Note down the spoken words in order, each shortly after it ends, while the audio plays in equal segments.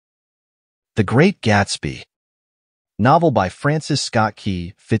The Great Gatsby. Novel by Francis Scott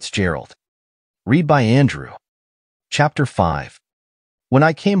Key Fitzgerald. Read by Andrew. Chapter 5. When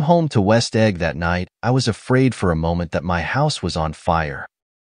I came home to West Egg that night, I was afraid for a moment that my house was on fire.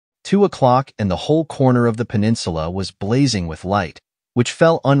 2 o'clock and the whole corner of the peninsula was blazing with light, which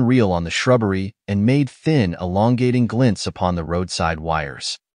fell unreal on the shrubbery and made thin, elongating glints upon the roadside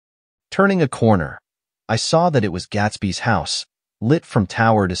wires. Turning a corner, I saw that it was Gatsby's house, lit from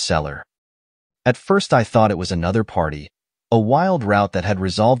tower to cellar. At first I thought it was another party, a wild rout that had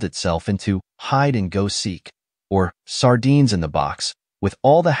resolved itself into hide-and-go-seek, or sardines in the box, with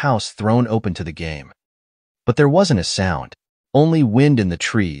all the house thrown open to the game. But there wasn't a sound, only wind in the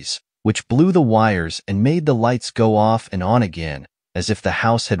trees, which blew the wires and made the lights go off and on again, as if the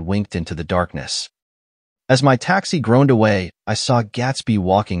house had winked into the darkness. As my taxi groaned away, I saw Gatsby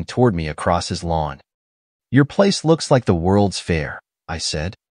walking toward me across his lawn. "Your place looks like the World's Fair," I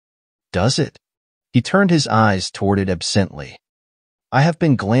said. "Does it?" He turned his eyes toward it absently. "I have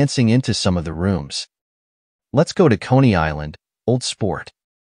been glancing into some of the rooms. Let's go to Coney Island, old sport."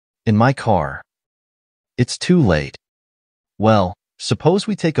 "In my car." "It's too late." "Well, suppose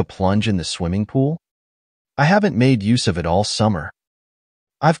we take a plunge in the swimming pool? I haven't made use of it all summer."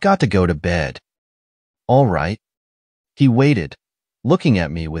 "I've got to go to bed." "All right." He waited, looking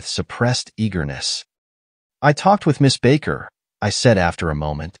at me with suppressed eagerness. "I talked with Miss Baker," I said after a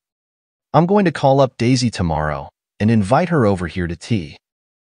moment. "I'm going to call up Daisy tomorrow and invite her over here to tea."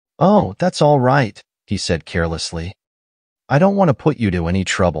 "Oh, that's all right," he said carelessly. "I don't want to put you to any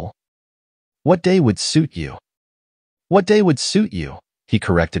trouble." "What day would suit you?" "What day would suit you?" he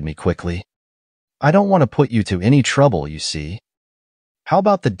corrected me quickly. "I don't want to put you to any trouble, you see." "How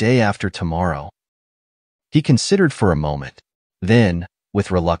about the day after tomorrow?" He considered for a moment. Then,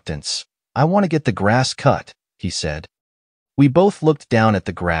 with reluctance, "I want to get the grass cut," he said. We both looked down at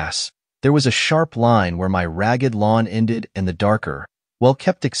the grass. There was a sharp line where my ragged lawn ended and the darker,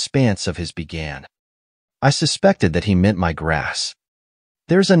 well-kept expanse of his began. I suspected that he meant my grass.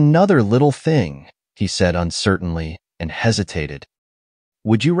 "There's another little thing," he said uncertainly, and hesitated.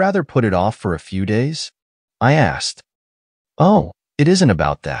 "Would you rather put it off for a few days?" I asked. "Oh, it isn't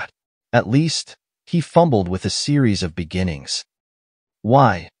about that. At least," he fumbled with a series of beginnings.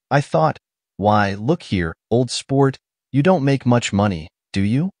 "Why, I thought, why, look here, old sport, you don't make much money, do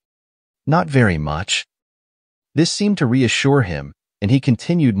you?" "Not very much." This seemed to reassure him, and he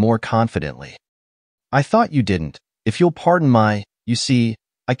continued more confidently. "I thought you didn't. If you'll pardon you see,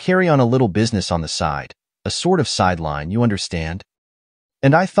 I carry on a little business on the side, a sort of sideline, you understand?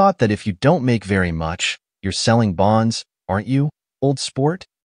 And I thought that if you don't make very much, you're selling bonds, aren't you, old sport?"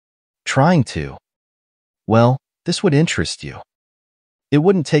 "Trying to." "Well, this would interest you. It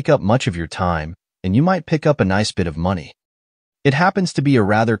wouldn't take up much of your time, and you might pick up a nice bit of money. It happens to be a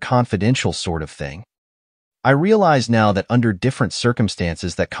rather confidential sort of thing." I realize now that under different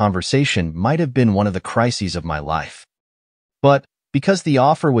circumstances that conversation might have been one of the crises of my life. But, because the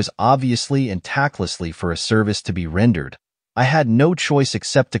offer was obviously and tactlessly for a service to be rendered, I had no choice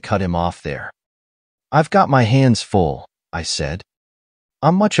except to cut him off there. "I've got my hands full," I said.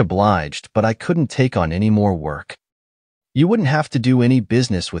 "I'm much obliged, but I couldn't take on any more work." "You wouldn't have to do any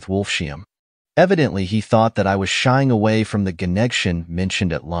business with Wolfsham." Evidently he thought that I was shying away from the connection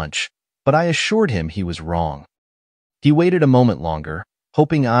mentioned at lunch, but I assured him he was wrong. He waited a moment longer,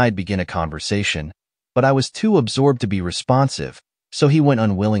 hoping I'd begin a conversation, but I was too absorbed to be responsive, so he went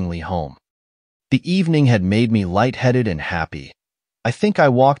unwillingly home. The evening had made me lightheaded and happy. I think I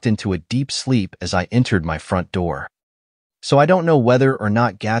walked into a deep sleep as I entered my front door. So I don't know whether or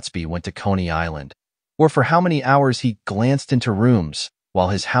not Gatsby went to Coney Island, or for how many hours he glanced into rooms while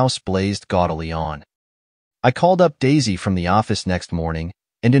his house blazed gaudily on. I called up Daisy from the office next morning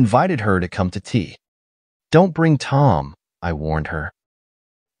and invited her to come to tea. "Don't bring Tom," I warned her.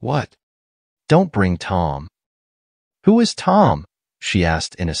 "What?" "Don't bring Tom." "Who is Tom?" she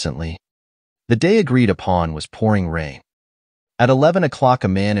asked innocently. The day agreed upon was pouring rain. At 11 o'clock a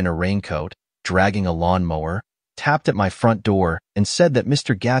man in a raincoat, dragging a lawnmower, tapped at my front door and said that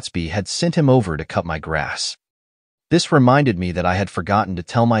Mr. Gatsby had sent him over to cut my grass. This reminded me that I had forgotten to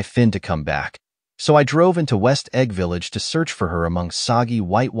tell my Finn to come back, so I drove into West Egg Village to search for her among soggy,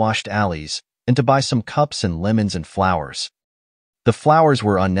 whitewashed alleys and to buy some cups and lemons and flowers. The flowers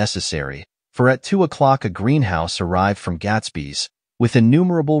were unnecessary, for at 2 o'clock a greenhouse arrived from Gatsby's, with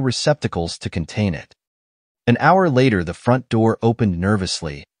innumerable receptacles to contain it. An hour later the front door opened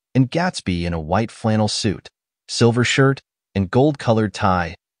nervously, and Gatsby in a white flannel suit, silver shirt, and gold-colored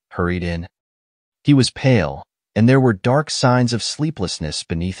tie hurried in. He was pale, and there were dark signs of sleeplessness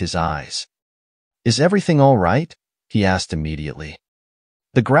beneath his eyes. "Is everything all right?" he asked immediately.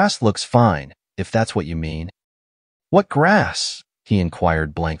 The grass looks fine, if that's what you mean. What grass? He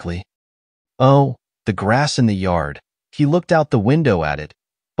inquired blankly. Oh, the grass in the yard. He looked out the window at it,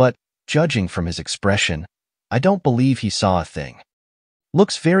 but, judging from his expression, I don't believe he saw a thing.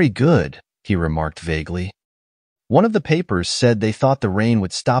 Looks very good, he remarked vaguely. One of the papers said they thought the rain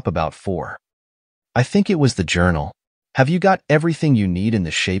would stop about 4. I think it was the Journal. Have you got everything you need in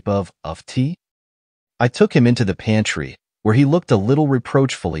the shape of tea? I took him into the pantry, where he looked a little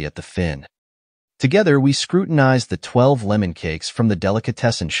reproachfully at the fin. Together we scrutinized the 12 lemon cakes from the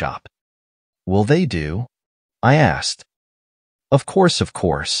delicatessen shop. Will they do? I asked. Of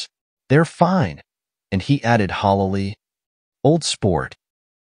course. They're fine. And he added hollowly, Old sport.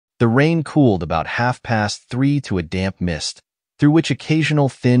 The rain cooled about 3:30 to a damp mist, through which occasional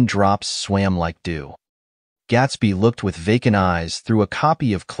thin drops swam like dew. Gatsby looked with vacant eyes through a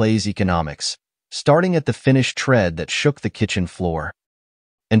copy of Clay's Economics, starting at the finished tread that shook the kitchen floor,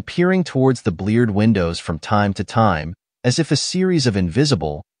 and peering towards the bleared windows from time to time, as if a series of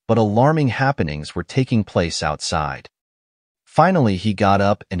invisible but alarming happenings were taking place outside. Finally, he got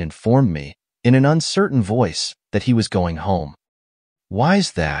up and informed me, in an uncertain voice, that he was going home.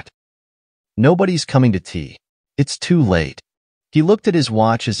 Why's that? Nobody's coming to tea. It's too late. He looked at his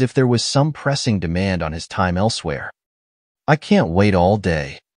watch as if there was some pressing demand on his time elsewhere. I can't wait all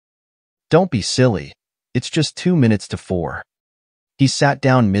day. Don't be silly. It's just 2 minutes to 4. He sat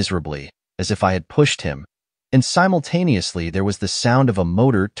down miserably, as if I had pushed him, and simultaneously there was the sound of a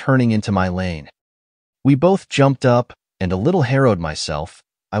motor turning into my lane. We both jumped up, and a little harrowed myself,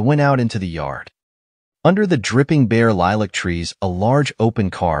 I went out into the yard. Under the dripping bare lilac trees, a large open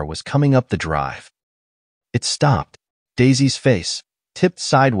car was coming up the drive. It stopped. Daisy's face, tipped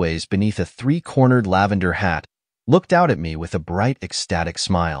sideways beneath a 3-cornered lavender hat, looked out at me with a bright, ecstatic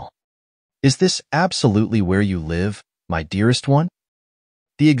smile. Is this absolutely where you live, my dearest one?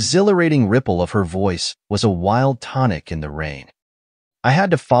 The exhilarating ripple of her voice was a wild tonic in the rain. I had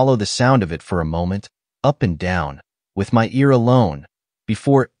to follow the sound of it for a moment, up and down, with my ear alone,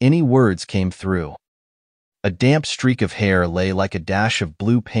 before any words came through. A damp streak of hair lay like a dash of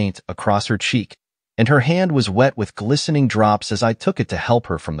blue paint across her cheek, and her hand was wet with glistening drops as I took it to help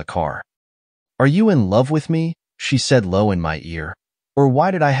her from the car. Are you in love with me? She said low in my ear. Or why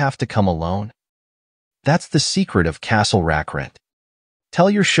did I have to come alone? That's the secret of Castle Rackrent. Tell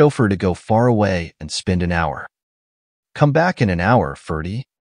your chauffeur to go far away and spend an hour. Come back in an hour, Ferdy.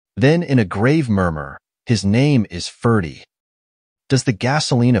 Then in a grave murmur, his name is Ferdy. Does the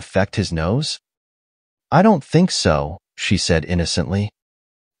gasoline affect his nose? I don't think so, she said innocently.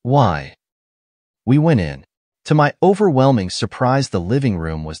 Why? We went in. To my overwhelming surprise, the living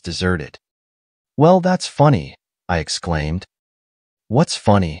room was deserted. Well, that's funny, I exclaimed. What's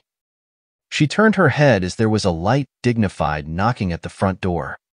funny? She turned her head as there was a light, dignified knocking at the front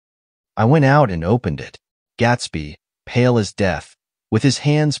door. I went out and opened it. Gatsby, pale as death, with his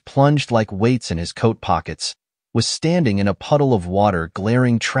hands plunged like weights in his coat pockets, was standing in a puddle of water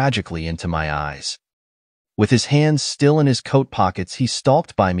glaring tragically into my eyes. With his hands still in his coat pockets, he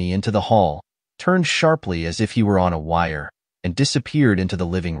stalked by me into the hall, turned sharply as if he were on a wire, and disappeared into the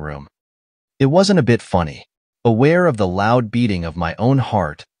living room. It wasn't a bit funny. Aware of the loud beating of my own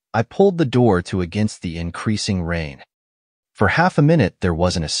heart, I pulled the door to against the increasing rain. For half a minute there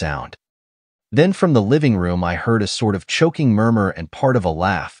wasn't a sound. Then from the living room I heard a sort of choking murmur and part of a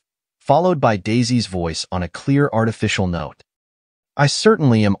laugh, followed by Daisy's voice on a clear artificial note. I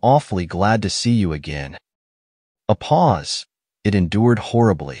certainly am awfully glad to see you again. A pause. It endured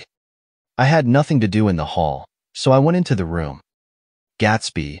horribly. I had nothing to do in the hall, so I went into the room.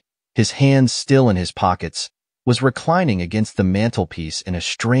 Gatsby, his hands still in his pockets, was reclining against the mantelpiece in a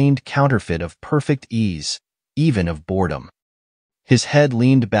strained counterfeit of perfect ease, even of boredom. His head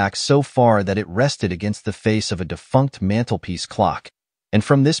leaned back so far that it rested against the face of a defunct mantelpiece clock, and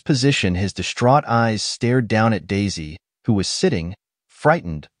from this position his distraught eyes stared down at Daisy, who was sitting,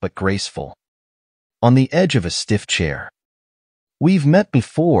 frightened but graceful, on the edge of a stiff chair. We've met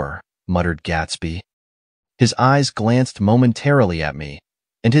before, muttered Gatsby. His eyes glanced momentarily at me,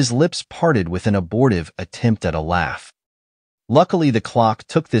 and his lips parted with an abortive attempt at a laugh. Luckily, the clock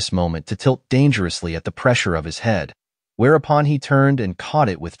took this moment to tilt dangerously at the pressure of his head, whereupon he turned and caught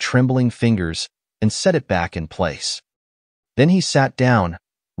it with trembling fingers and set it back in place. Then he sat down,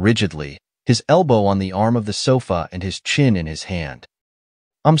 rigidly, his elbow on the arm of the sofa and his chin in his hand.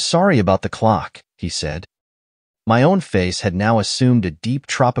 I'm sorry about the clock, he said. My own face had now assumed a deep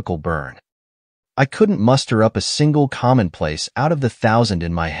tropical burn. I couldn't muster up a single commonplace out of the 1,000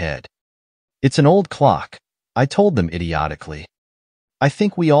 in my head. It's an old clock, I told them idiotically. I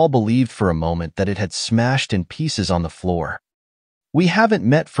think we all believed for a moment that it had smashed in pieces on the floor. We haven't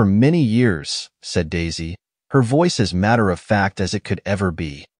met for many years, said Daisy, her voice as matter-of-fact as it could ever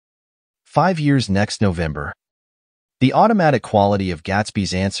be. 5 years next November. The automatic quality of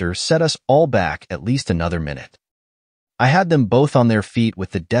Gatsby's answer set us all back at least another minute. I had them both on their feet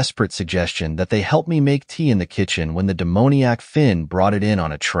with the desperate suggestion that they help me make tea in the kitchen when the demoniac Finn brought it in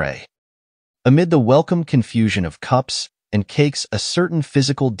on a tray. Amid the welcome confusion of cups and cakes, a certain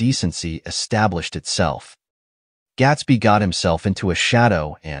physical decency established itself. Gatsby got himself into a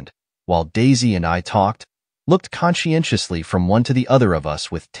shadow and, while Daisy and I talked, looked conscientiously from one to the other of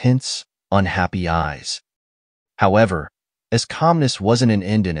us with tense, unhappy eyes. However, as calmness wasn't an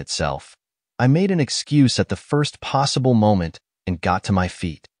end in itself, I made an excuse at the first possible moment and got to my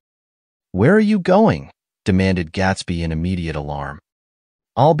feet. "Where are you going?" demanded Gatsby in immediate alarm.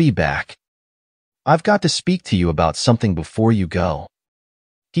 "I'll be back. I've got to speak to you about something before you go."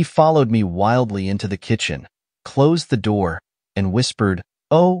 He followed me wildly into the kitchen, closed the door, and whispered,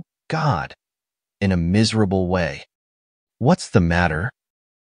 "Oh, God," in a miserable way. "What's the matter?"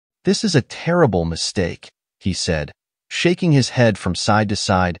 "This is a terrible mistake," he said, shaking his head from side to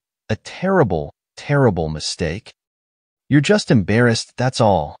side. "A terrible, terrible mistake. You're just embarrassed, that's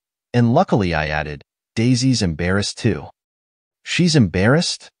all. And luckily," I added, "Daisy's embarrassed too." "She's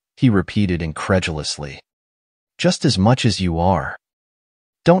embarrassed?" he repeated incredulously. "Just as much as you are."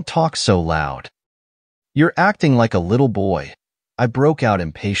 "Don't talk so loud. You're acting like a little boy," I broke out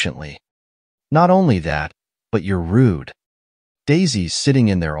impatiently. "Not only that, but you're rude. Daisy's sitting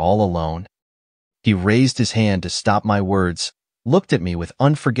in there all alone." He raised his hand to stop my words, looked at me with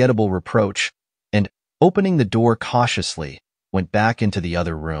unforgettable reproach, and, opening the door cautiously, went back into the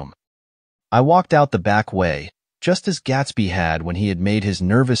other room. I walked out the back way, just as Gatsby had when he had made his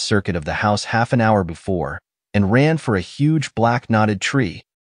nervous circuit of the house half an hour before, and ran for a huge black knotted tree,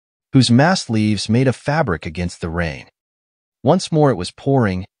 whose massed leaves made a fabric against the rain. Once more it was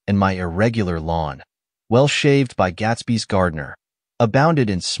pouring, and my irregular lawn, well shaved by Gatsby's gardener,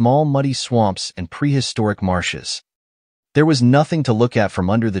 abounded in small muddy swamps and prehistoric marshes. There was nothing to look at from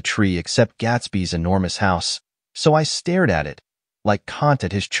under the tree except Gatsby's enormous house, so I stared at it, like Kant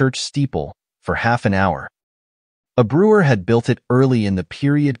at his church steeple, for half an hour. A brewer had built it early in the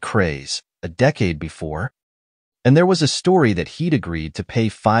period craze, a decade before, and there was a story that he'd agreed to pay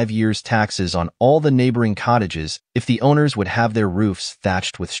 5 years' taxes on all the neighboring cottages if the owners would have their roofs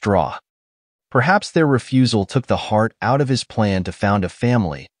thatched with straw. Perhaps their refusal took the heart out of his plan to found a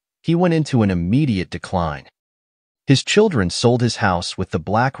family. He went into an immediate decline. His children sold his house with the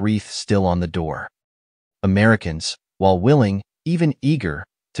black wreath still on the door. Americans, while willing, even eager,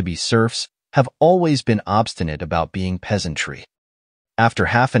 to be serfs, have always been obstinate about being peasantry. After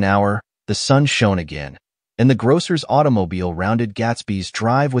half an hour, the sun shone again, and the grocer's automobile rounded Gatsby's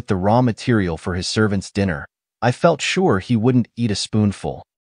drive with the raw material for his servants' dinner. I felt sure he wouldn't eat a spoonful.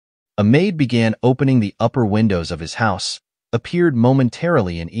 A maid began opening the upper windows of his house, appeared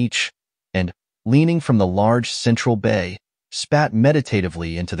momentarily in each, and, leaning from the large central bay, spat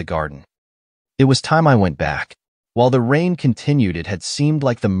meditatively into the garden. It was time I went back. While the rain continued, it had seemed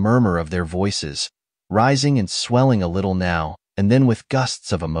like the murmur of their voices, rising and swelling a little now, and then with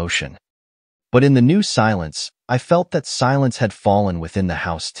gusts of emotion. But in the new silence, I felt that silence had fallen within the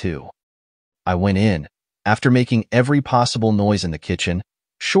house too. I went in, after making every possible noise in the kitchen,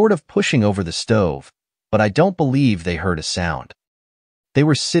 short of pushing over the stove, but I don't believe they heard a sound. They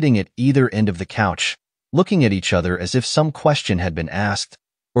were sitting at either end of the couch, looking at each other as if some question had been asked,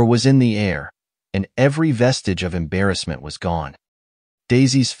 or was in the air, and every vestige of embarrassment was gone.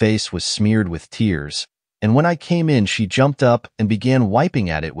 Daisy's face was smeared with tears, and when I came in she jumped up and began wiping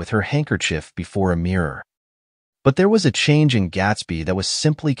at it with her handkerchief before a mirror. But there was a change in Gatsby that was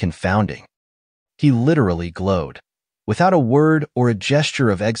simply confounding. He literally glowed. Without a word or a gesture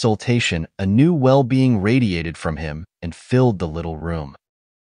of exultation, a new well-being radiated from him and filled the little room.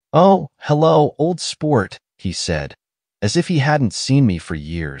 "Oh, hello, old sport," he said, as if he hadn't seen me for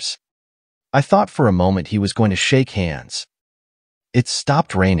years. I thought for a moment he was going to shake hands. "It's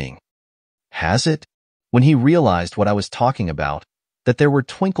stopped raining." "Has it?" When he realized what I was talking about, that there were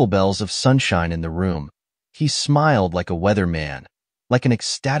twinkle bells of sunshine in the room, he smiled like a weatherman, like an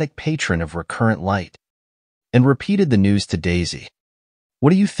ecstatic patron of recurrent light, and repeated the news to Daisy. "What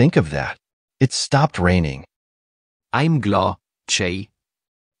do you think of that? It's stopped raining." "I'm glad, Jay."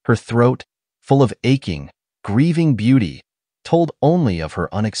 Her throat, full of aching, grieving beauty, told only of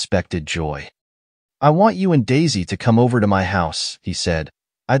her unexpected joy. "I want you and Daisy to come over to my house," he said.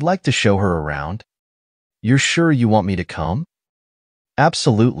 "I'd like to show her around." "You're sure you want me to come?"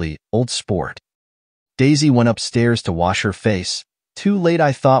 "Absolutely, old sport." Daisy went upstairs to wash her face, too late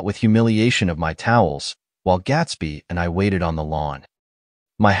I thought with humiliation of my towels, while Gatsby and I waited on the lawn.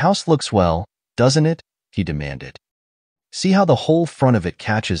 "My house looks well, doesn't it?" he demanded. "See how the whole front of it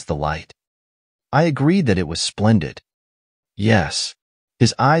catches the light?" I agreed that it was splendid. Yes.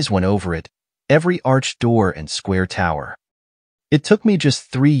 His eyes went over it, every arched door and square tower. "It took me just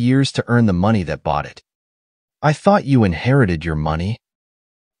 3 years to earn the money that bought it." "I thought you inherited your money."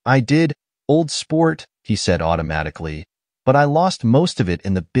 "I did, old sport," he said automatically, "but I lost most of it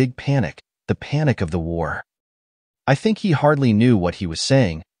in the big panic, the panic of the war." I think he hardly knew what he was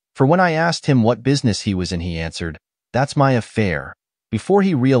saying, for when I asked him what business he was in, he answered, "That's my affair," before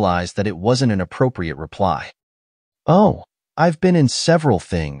he realized that it wasn't an appropriate reply. "Oh, I've been in several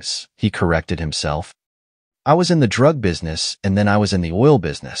things," he corrected himself. "I was in the drug business, and then I was in the oil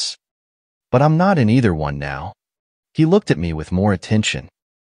business. But I'm not in either one now." He looked at me with more attention.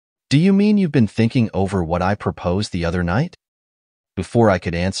 "Do you mean you've been thinking over what I proposed the other night?" Before I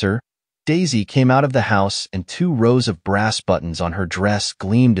could answer, Daisy came out of the house and 2 rows of brass buttons on her dress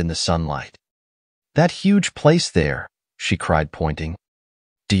gleamed in the sunlight. "That huge place there," she cried, pointing.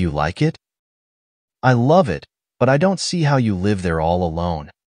 "Do you like it?" "I love it, but I don't see how you live there all alone.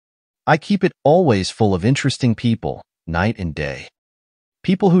 I keep it always full of interesting people, night and day.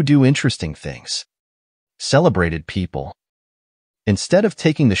 People who do interesting things. Celebrated people." Instead of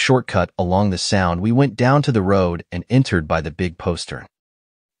taking the shortcut along the Sound, we went down to the road and entered by the big postern.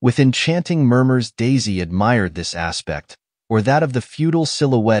 With enchanting murmurs, Daisy admired this aspect, or that of the feudal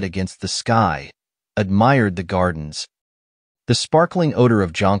silhouette against the sky, admired the gardens, the sparkling odor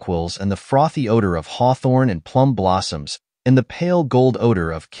of jonquils and the frothy odor of hawthorn and plum blossoms, and the pale gold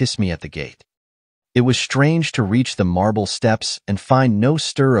odor of Kiss Me at the Gate. It was strange to reach the marble steps and find no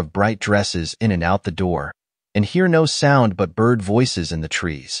stir of bright dresses in and out the door, and hear no sound but bird voices in the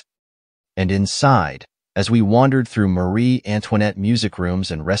trees. And inside, as we wandered through Marie Antoinette music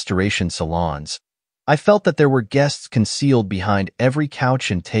rooms and restoration salons, I felt that there were guests concealed behind every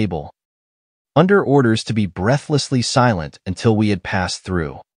couch and table, under orders to be breathlessly silent until we had passed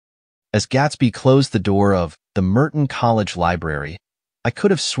through. As Gatsby closed the door of the Merton College Library, I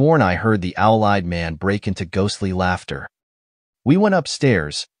could have sworn I heard the owl-eyed man break into ghostly laughter. We went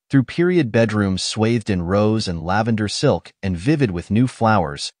upstairs, through period bedrooms swathed in rose and lavender silk and vivid with new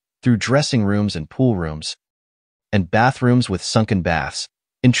flowers, through dressing rooms and pool rooms, and bathrooms with sunken baths,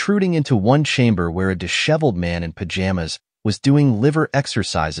 intruding into one chamber where a disheveled man in pajamas was doing liver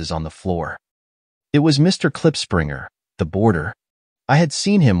exercises on the floor. It was Mr. Klipspringer, the boarder. I had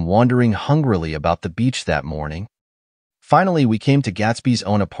seen him wandering hungrily about the beach that morning. Finally, we came to Gatsby's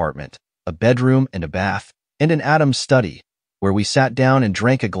own apartment, a bedroom and a bath, and an Adam's study, where we sat down and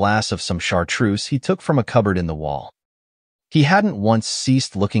drank a glass of some chartreuse he took from a cupboard in the wall. He hadn't once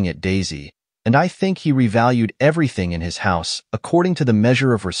ceased looking at Daisy, and I think he revalued everything in his house according to the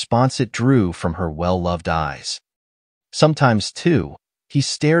measure of response it drew from her well-loved eyes. Sometimes, too, he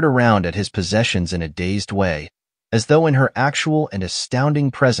stared around at his possessions in a dazed way, as though in her actual and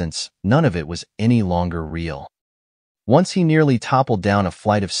astounding presence none of it was any longer real. Once he nearly toppled down a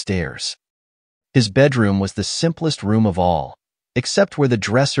flight of stairs. His bedroom was the simplest room of all, except where the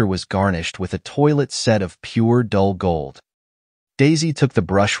dresser was garnished with a toilet set of pure dull gold. Daisy took the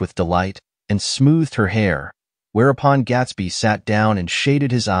brush with delight and smoothed her hair, whereupon Gatsby sat down and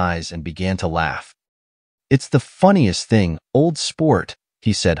shaded his eyes and began to laugh. "It's the funniest thing, old sport,"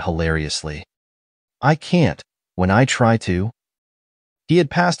 he said hilariously. "I can't, when I try to." He had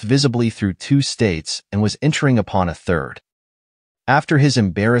passed visibly through 2 states and was entering upon a third. After his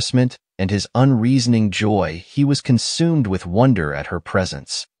embarrassment and his unreasoning joy, he was consumed with wonder at her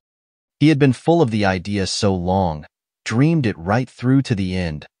presence. He had been full of the idea so long, dreamed it right through to the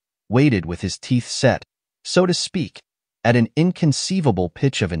end, waited with his teeth set, so to speak, at an inconceivable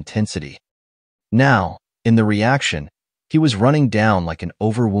pitch of intensity. Now, in the reaction, he was running down like an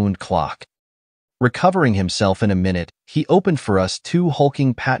overwound clock. Recovering himself in a minute, he opened for us 2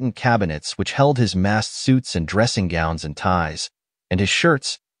 hulking patent cabinets which held his massed suits and dressing gowns and ties, and his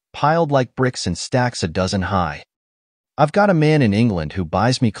shirts, piled like bricks in stacks a dozen high. "I've got a man in England who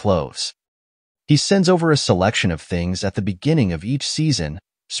buys me clothes. He sends over a selection of things at the beginning of each season,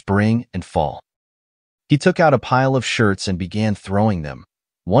 spring and fall." He took out a pile of shirts and began throwing them,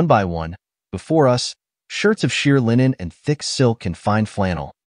 one by one, before us, shirts of sheer linen and thick silk and fine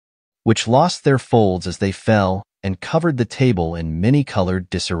flannel, which lost their folds as they fell and covered the table in many-colored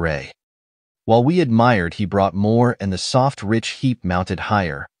disarray. While we admired, he brought more, and the soft, rich heap mounted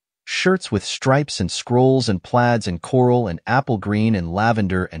higher, shirts with stripes and scrolls and plaids and coral and apple green and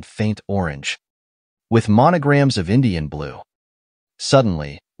lavender and faint orange, with monograms of Indian blue.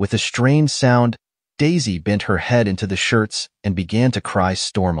 Suddenly, with a strained sound, Daisy bent her head into the shirts and began to cry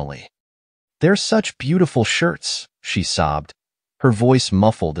stormily. "They're such beautiful shirts," she sobbed, her voice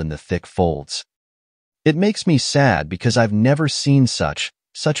muffled in the thick folds. "It makes me sad because I've never seen such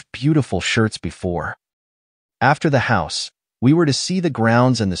beautiful shirts before." After the house, we were to see the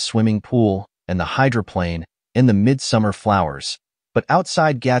grounds and the swimming pool and the hydroplane and the midsummer flowers, but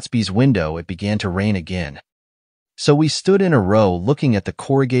outside Gatsby's window it began to rain again. So we stood in a row looking at the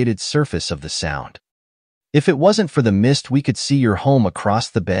corrugated surface of the Sound. "If it wasn't for the mist, we could see your home across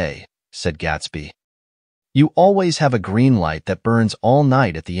the bay," said Gatsby. "You always have a green light that burns all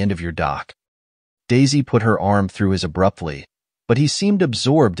night at the end of your dock." Daisy put her arm through his abruptly, but he seemed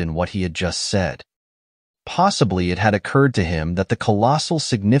absorbed in what he had just said. Possibly it had occurred to him that the colossal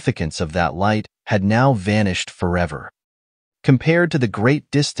significance of that light had now vanished forever. Compared to the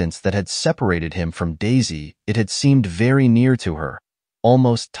great distance that had separated him from Daisy, it had seemed very near to her,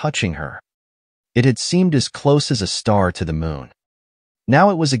 almost touching her. It had seemed as close as a star to the moon. Now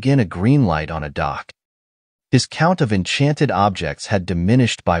it was again a green light on a dock. His count of enchanted objects had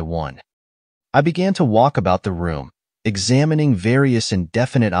diminished by one. I began to walk about the room, examining various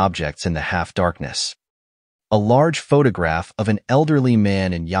indefinite objects in the half-darkness. A large photograph of an elderly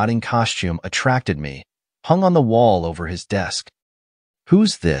man in yachting costume attracted me, hung on the wall over his desk.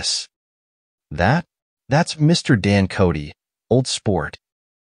 "Who's this?" That's Mr. Dan Cody, old sport."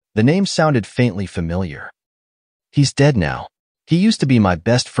 The name sounded faintly familiar. "He's dead now. He used to be my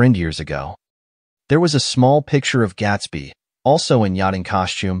best friend years ago." There was a small picture of Gatsby, also in yachting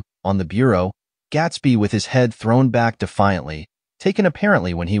costume, on the bureau, Gatsby with his head thrown back defiantly, taken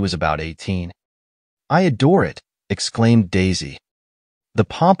apparently when he was about 18. "I adore it," exclaimed Daisy. "The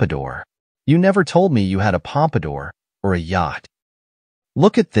pompadour. You never told me you had a pompadour, or a yacht."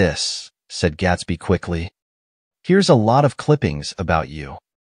 "Look at this," said Gatsby quickly. "Here's a lot of clippings about you."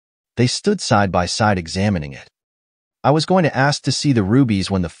 They stood side by side examining it. I was going to ask to see the rubies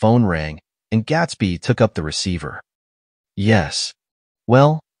when the phone rang, and Gatsby took up the receiver. "Yes.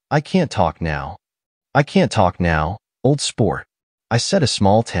 Well, I can't talk now. Old sport. I said a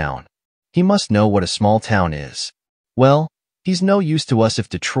small town. He must know what a small town is. Well, he's no use to us if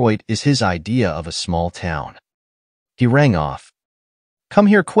Detroit is his idea of a small town." He rang off. "Come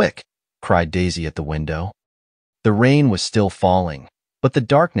here quick," cried Daisy at the window. The rain was still falling, but the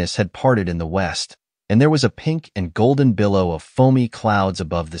darkness had parted in the west, and there was a pink and golden billow of foamy clouds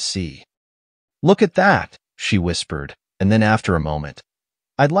above the sea. "Look at that," she whispered, and then after a moment,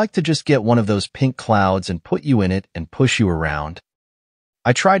 "I'd like to just get one of those pink clouds and put you in it and push you around."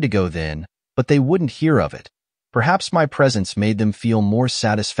 I tried to go then, but they wouldn't hear of it. Perhaps my presence made them feel more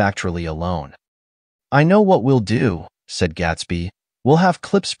satisfactorily alone. "I know what we'll do," said Gatsby. "We'll have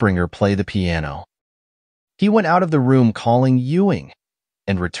Klipspringer play the piano." He went out of the room calling Ewing,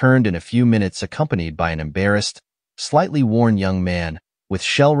 and returned in a few minutes accompanied by an embarrassed, slightly worn young man with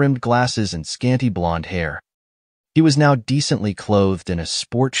shell-rimmed glasses and scanty blonde hair. He was now decently clothed in a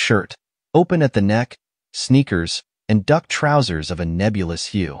sport shirt, open at the neck, sneakers, and duck trousers of a nebulous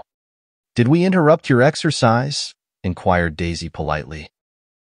hue. "Did we interrupt your exercise?" inquired Daisy politely.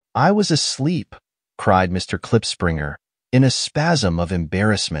 "I was asleep," cried Mr. Klipspringer, in a spasm of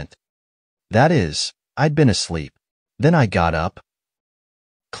embarrassment. "That is, I'd been asleep. Then I got up."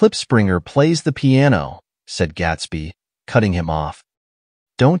 "Klipspringer plays the piano," said Gatsby, cutting him off.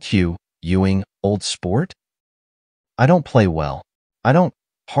 "Don't you, Ewing, old sport?" "I don't play well. I don't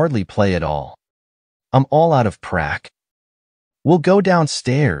hardly play at all. I'm all out of prac." "We'll go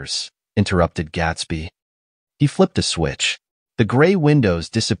downstairs," interrupted Gatsby. He flipped a switch. The gray windows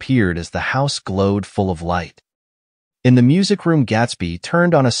disappeared as the house glowed full of light. In the music room, Gatsby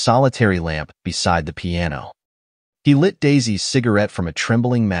turned on a solitary lamp beside the piano. He lit Daisy's cigarette from a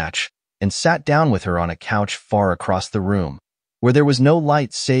trembling match and sat down with her on a couch far across the room, where there was no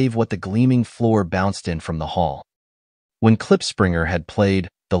light save what the gleaming floor bounced in from the hall. When Klipspringer had played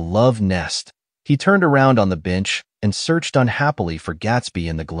The Love Nest, he turned around on the bench and searched unhappily for Gatsby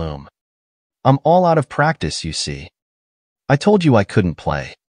in the gloom. "I'm all out of practice, you see. I told you I couldn't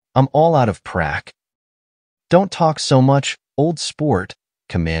play. I'm all out of prac." "Don't talk so much, old sport,"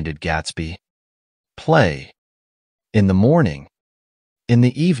 commanded Gatsby. "Play. In the morning. In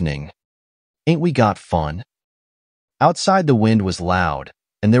the evening. Ain't we got fun?" Outside the wind was loud,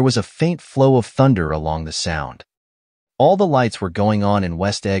 and there was a faint flow of thunder along the Sound. All the lights were going on in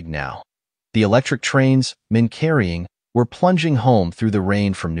West Egg now. The electric trains, men carrying, were plunging home through the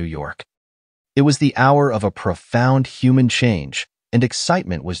rain from New York. It was the hour of a profound human change, and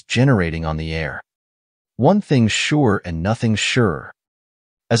excitement was generating on the air. One thing's sure and nothing's surer.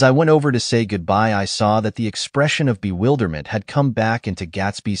 As I went over to say goodbye, I saw that the expression of bewilderment had come back into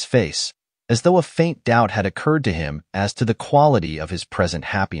Gatsby's face, as though a faint doubt had occurred to him as to the quality of his present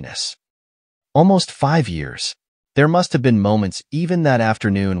happiness. Almost 5 years. There must have been moments even that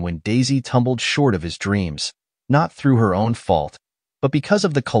afternoon when Daisy tumbled short of his dreams, not through her own fault, but because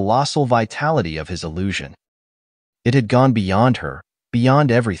of the colossal vitality of his illusion. It had gone beyond her,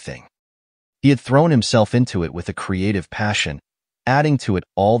 beyond everything. He had thrown himself into it with a creative passion, adding to it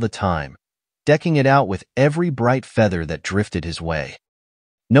all the time, decking it out with every bright feather that drifted his way.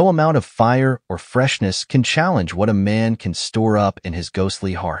 No amount of fire or freshness can challenge what a man can store up in his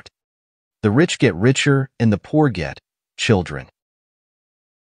ghostly heart. The rich get richer and the poor get children.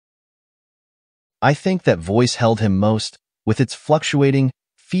 I think that voice held him most, with its fluctuating,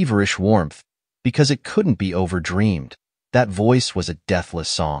 feverish warmth, because it couldn't be overdreamed. That voice was a deathless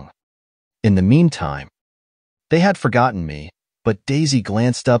song. In the meantime, they had forgotten me, but Daisy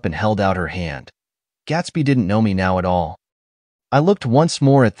glanced up and held out her hand. Gatsby didn't know me now at all. I looked once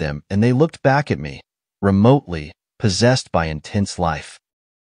more at them, and they looked back at me, remotely, possessed by intense life.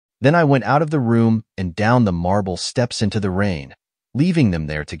 Then I went out of the room and down the marble steps into the rain, leaving them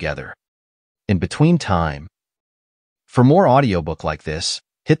there together. In between time. For more audiobook like this,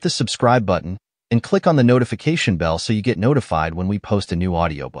 hit the subscribe button and click on the notification bell so you get notified when we post a new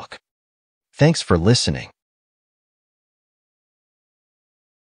audiobook. Thanks for listening.